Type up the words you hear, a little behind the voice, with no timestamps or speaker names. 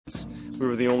We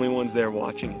were the only ones there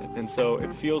watching it, and so it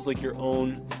feels like your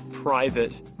own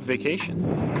private vacation.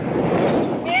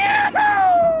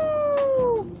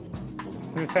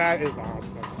 That is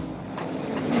awesome.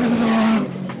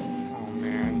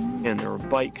 And there were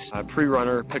bikes,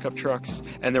 pre-runner pickup trucks,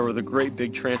 and there were the great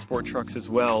big transport trucks as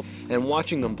well. And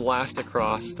watching them blast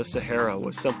across the Sahara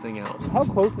was something else. How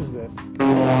close is this?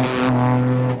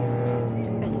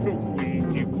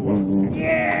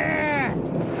 Yeah!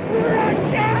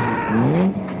 Russia!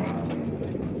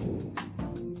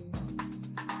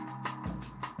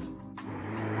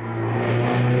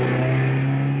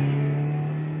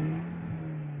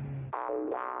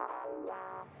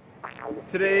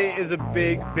 Today is a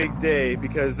big, big day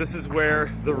because this is where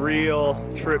the real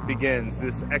trip begins,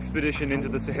 this expedition into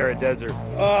the Sahara Desert.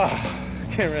 Oh,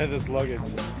 can't rid of this luggage.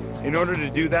 In order to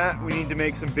do that, we need to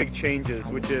make some big changes,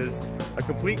 which is a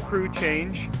complete crew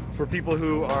change for people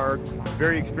who are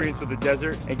very experienced with the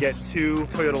desert and get 2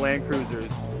 Toyota Land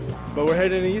Cruisers. But we're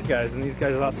heading to these guys, and these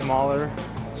guys are a lot smaller.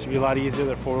 Should be a lot easier.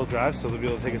 They're 4-wheel drive, so they'll be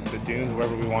able to take us to the dunes,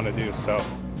 wherever we want to do. So,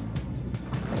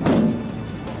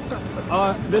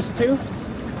 this too?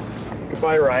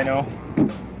 Goodbye, Rhino.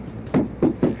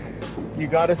 You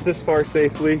got us this far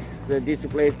safely. This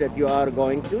place that you are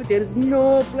going to, there is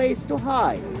no place to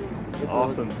hide.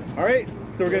 Awesome. All right,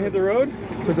 so we're gonna hit the road?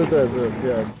 To the desert,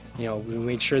 yes. You know, we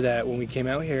made sure that when we came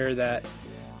out here that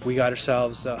we got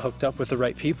ourselves hooked up with the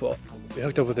right people. We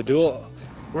hooked up with a duel.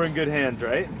 We're in good hands,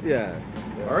 right? Yeah.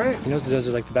 All right. He knows the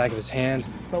desert like the back of his hand.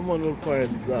 Someone will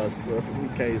find us in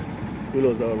case we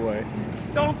lose our way.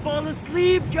 Don't fall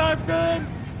asleep, Justin!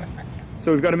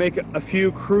 So we've got to make a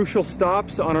few crucial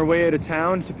stops on our way out of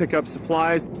town to pick up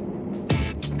supplies.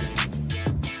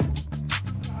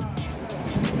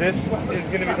 This is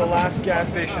going to be the last gas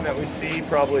station that we see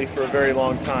probably for a very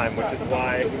long time, which is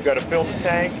why we've got to fill the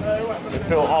tank and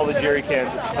fill all the jerry cans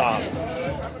at the top.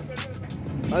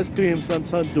 Ice creams and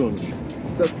sand dunes.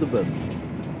 That's the best.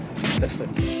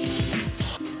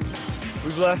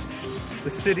 We've left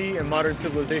the city and modern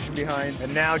civilization behind,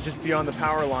 and now just beyond the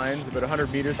power lines, about 100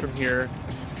 meters from here,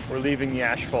 we're leaving the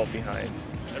asphalt behind.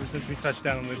 Ever since we touched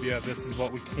down in Libya, this is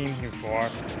what we came here for.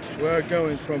 We're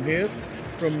going from here,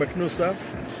 from Maknoussa.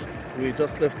 We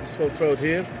just left the salt road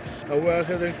here, and we're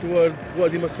heading toward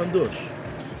Wadi Makandoush.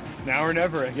 Now or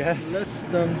never, I guess. Let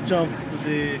them jump to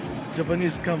the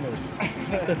Japanese camels.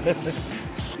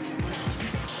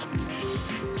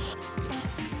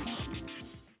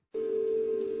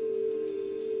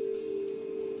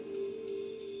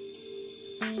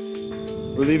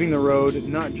 We're leaving the road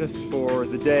not just for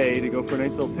the day to go for a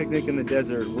nice little picnic in the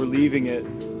desert. We're leaving it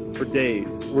for days.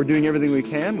 We're doing everything we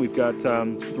can. We've got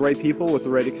the right people with the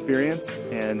right experience,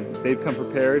 and they've come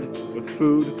prepared with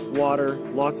food, water,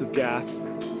 lots of gas.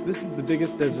 This is the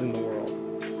biggest desert in the world,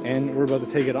 and we're about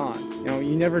to take it on. You know,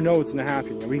 you never know what's going to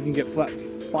happen. We can get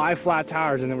 5 flat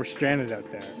tires, and then we're stranded out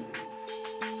there.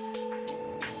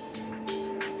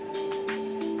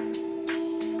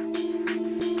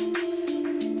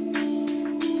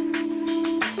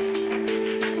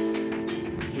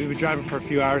 We've been driving for a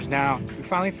few hours now. We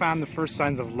finally found the first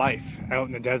signs of life out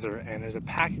in the desert, and there's a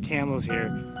pack of camels here,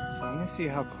 so I'm going to see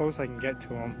how close I can get to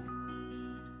them.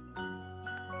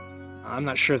 I'm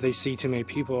not sure if they see too many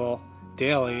people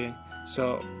daily,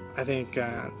 so I think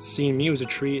seeing me was a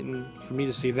treat, and for me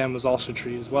to see them was also a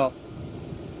treat as well.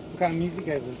 What kind of music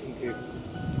you guys listen to?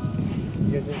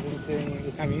 You guys listen to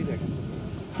what kind of music?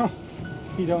 Oh,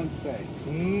 you don't say.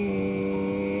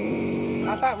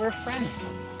 I thought we were friends.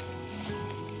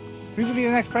 Who's going to be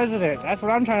the next president? That's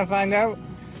what I'm trying to find out.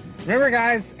 Remember,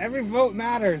 guys, every vote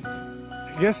matters.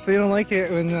 I guess they don't like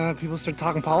it when people start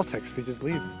talking politics. They just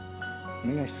leave.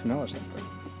 Maybe I smell or something.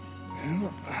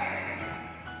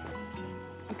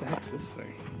 What the heck is this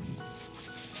thing?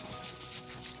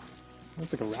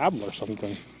 Looks like a rabble or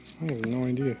something. I have no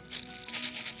idea.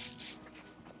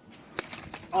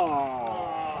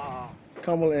 Oh,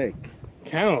 Camel egg.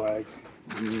 camel egg?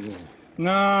 Yeah.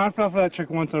 No, I fell for that trick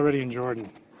once already in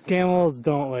Jordan. Camels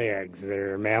don't lay eggs.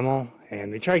 They're a mammal,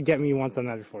 and they tried to get me once on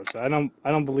that before, so I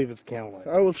don't believe it's a camel egg.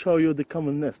 I will show you the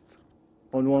camel nest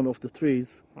on one of the trees,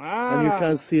 and you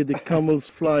can see the camels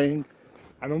flying.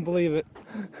 I don't believe it.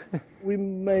 We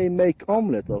may make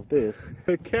omelette of this.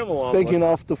 A camel It's omelet. big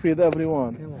enough to feed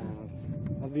everyone. Camel omelet.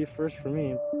 That'll be a first for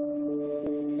me.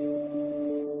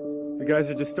 The guys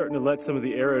are just starting to let some of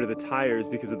the air out of the tires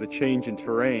because of the change in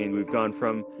terrain. We've gone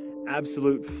from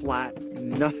absolute flat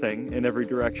nothing in every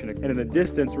direction, and in the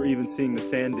distance we're even seeing the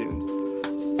sand dunes.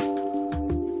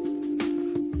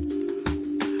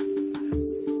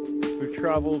 We've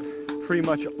traveled pretty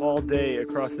much all day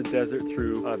across the desert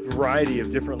through a variety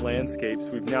of different landscapes.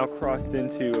 We've now crossed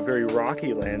into a very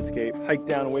rocky landscape, hiked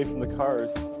down away from the cars,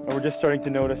 and we're just starting to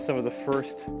notice some of the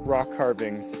first rock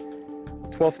carvings,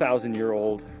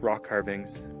 12,000-year-old rock carvings,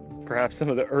 perhaps some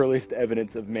of the earliest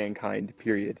evidence of mankind,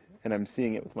 period. And I'm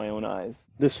seeing it with my own eyes.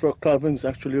 This rock carving is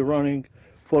actually running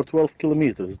for 12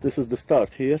 kilometers. This is the start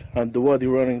here, and the wadi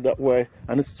running that way,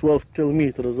 and it's 12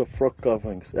 kilometers of rock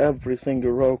carvings. Every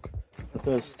single rock.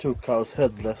 There's two cows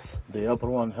headless, the upper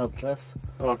one headless.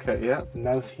 Okay, yeah.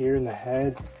 Mouth here, and the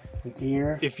head, an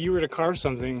ear. If you were to carve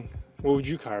something, what would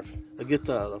you carve? A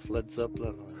guitar of Led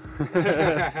Zeppelin.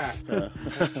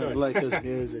 I like his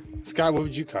music. Scott, what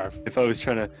would you carve? If I was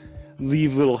trying to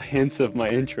leave little hints of my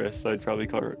interests, I'd probably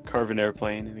carve an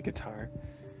airplane and a guitar.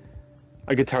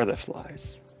 A guitar that flies.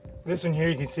 This one here,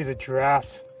 you can see the giraffe's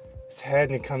head,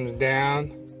 and it comes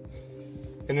down.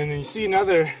 And then you see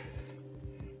another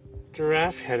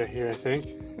giraffe head here, I think.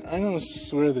 I don't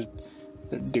swear that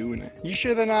they're doing it. You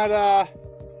sure they're not,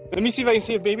 Let me see if I can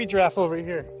see a baby giraffe over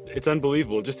here. It's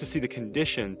unbelievable just to see the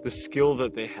condition, the skill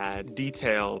that they had,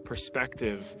 detail,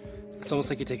 perspective. It's almost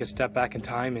like you take a step back in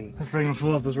time and let's bring him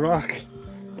full up this rock.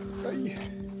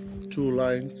 Two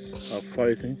lions are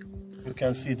fighting. You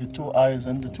can see the two eyes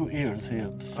and the two ears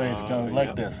here. The face going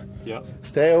like this. Yep.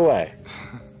 Stay away.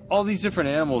 All these different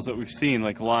animals that we've seen,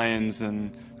 like lions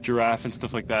and giraffe and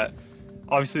stuff like that,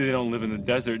 obviously they don't live in the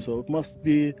desert. So it must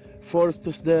be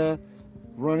forests there,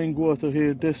 running water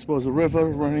here. This was a river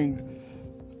running.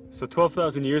 So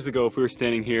 12,000 years ago, if we were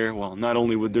standing here, well, not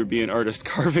only would there be an artist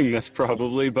carving this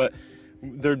probably, but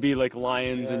there'd be like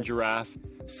lions and giraffe,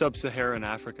 sub-Saharan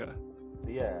Africa.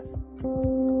 Yes.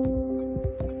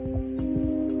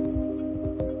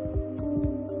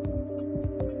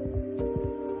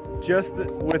 Just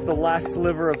with the last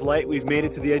sliver of light, we've made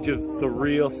it to the edge of the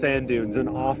real sand dunes. An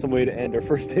awesome way to end our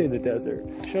first day in the desert.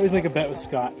 I should always make a bet with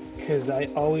Scott, because I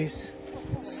always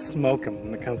smoke him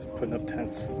when it comes to putting up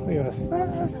tents. Look at this.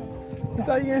 Is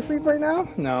that you gonna sleep right now?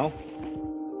 No.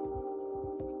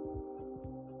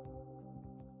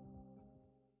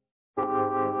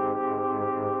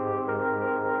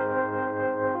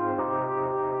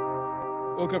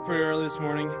 Woke up pretty early this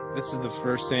morning. This is the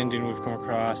first sand dune we've come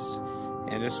across,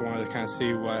 and just wanted to kind of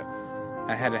see what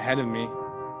I had ahead of me.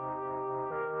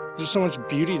 There's so much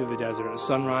beauty to the desert. The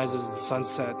sunrises and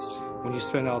sunsets. When you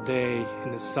spend all day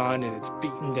in the sun and it's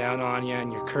beating down on you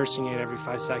and you're cursing it every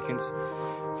 5 seconds,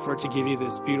 for it to give you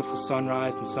this beautiful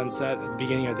sunrise and sunset at the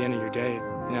beginning or the end of your day,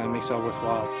 you know, it makes it all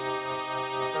worthwhile.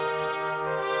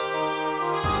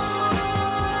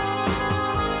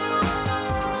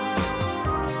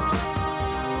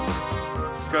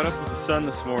 Got up with the sun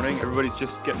this morning. Everybody's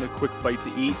just getting a quick bite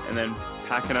to eat and then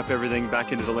packing up everything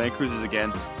back into the Land Cruisers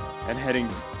again and heading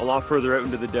a lot further out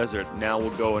into the desert. Now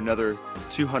we'll go another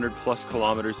 200 plus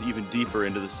kilometers even deeper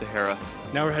into the Sahara.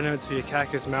 Now we're heading out to the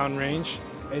Cactus Mountain Range.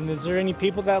 And is there any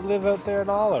people that live out there at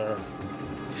all, or?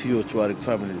 Few Tuareg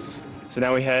families. So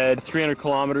now we head 300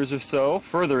 kilometers or so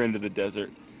further into the desert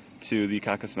to the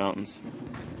Cactus Mountains.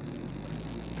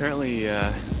 Apparently,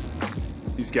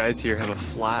 these guys here have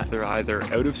a flat. They're either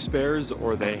out of spares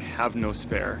or they have no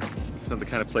spare. It's not the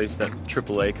kind of place that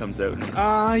AAA comes out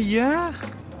and...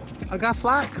 Yeah. I got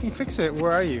flat. Can you fix it?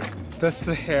 Where are you? The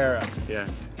Sahara. Yeah.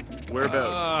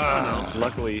 Whereabouts? I don't know.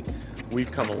 Luckily,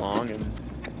 we've come along, and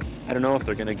I don't know if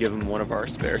they're going to give them one of our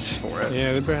spares for it.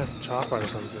 Yeah, they better have some chocolate or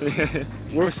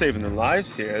something. We're saving their lives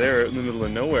here. They're in the middle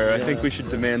of nowhere. Yeah. I think we should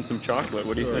demand some chocolate.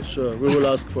 What do you think? Sure. We will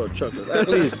ask for chocolate, at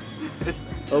least.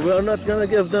 We are not going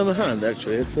to give them a hand,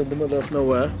 actually. It's in the middle of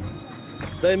nowhere.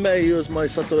 They may use my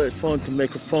satellite phone to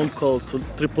make a phone call to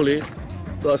Tripoli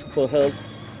to ask for help.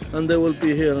 And they will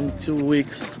be here in 2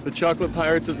 weeks. The chocolate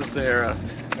pirates of the Sahara.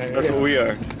 That's what we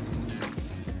are.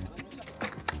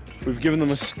 We've given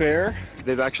them a spare.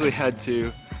 They've actually had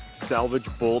to salvage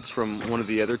bolts from one of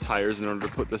the other tires in order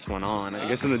to put this one on. I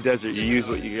guess in the desert you use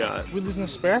what you got. We losing a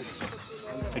spare?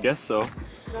 I guess so.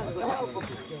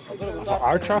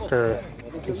 Our truck or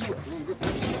this truck?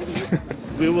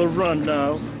 We will run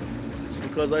now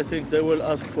because I think they will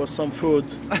ask for some food.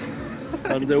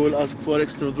 And they will ask for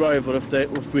extra driver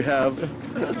if we have.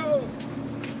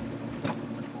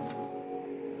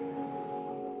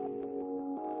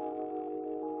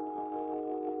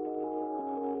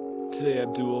 Today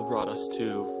Abdul brought us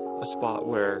to a spot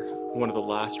where one of the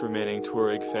last remaining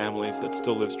Tuareg families that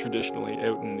still lives traditionally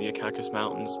out in the Cactus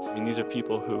Mountains. I mean, these are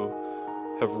people who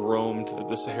have roamed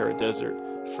the Sahara Desert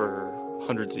for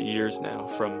hundreds of years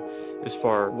now, from as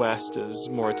far west as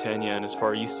Mauritania and as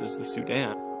far east as the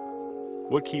Sudan.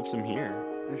 What keeps them here?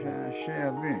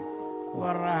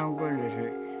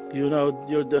 You know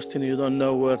your destiny, you don't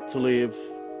know where to live.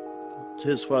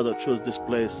 His father chose this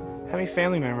place. How many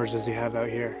family members does he have out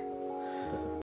here?